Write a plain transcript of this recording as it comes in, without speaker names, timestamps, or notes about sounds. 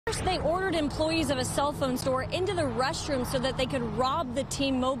They ordered employees of a cell phone store into the restroom so that they could rob the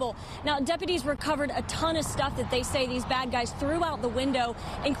T-Mobile. Now, deputies recovered a ton of stuff that they say these bad guys threw out the window,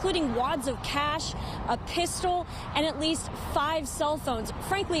 including wads of cash, a pistol, and at least 5 cell phones.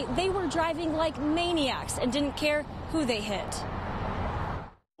 Frankly, they were driving like maniacs and didn't care who they hit.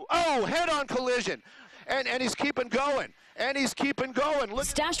 Oh, head-on collision. And he's keeping going. And he's keeping going. Look.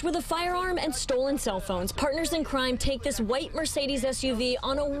 Stashed with a firearm and stolen cell phones, partners in crime take this white Mercedes SUV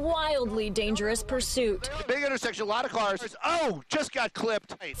on a wildly dangerous pursuit. Big intersection, a lot of cars. Oh, just got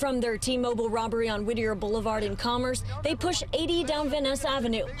clipped. From their T-Mobile robbery on Whittier Boulevard in Commerce, they push 80 down Van Ness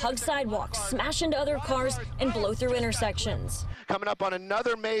Avenue, hug sidewalks, smash into other cars, and blow through intersections. Coming up on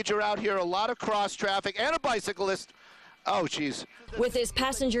another major out here, a lot of cross traffic and a bicyclist. Oh, geez. With his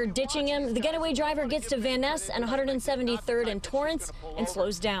passenger ditching him, the getaway driver gets to Van Ness and 173rd and Torrance and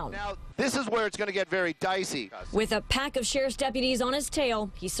slows down. Now, this is where it's going to get very dicey. With a pack of sheriff's deputies on his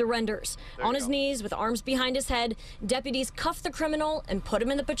tail, he surrenders. On his knees with arms behind his head, deputies cuff the criminal and put him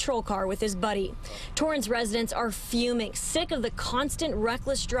in the patrol car with his buddy. Torrance residents are fuming, sick of the constant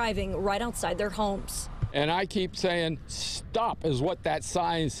reckless driving right outside their homes. And I keep saying, stop is what that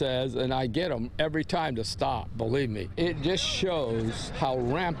sign says, and I get them every time to stop, believe me. It just shows how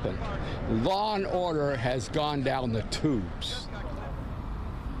rampant law and order has gone down the tubes.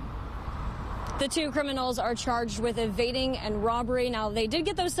 The 2 criminals are charged with evading and robbery. Now, they did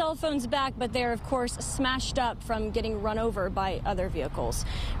get those cell phones back, but they're, of course, smashed up from getting run over by other vehicles.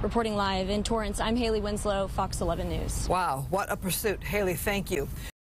 Reporting live in Torrance, I'm Haley Winslow, Fox 11 News. Wow, what a pursuit. Haley, thank you.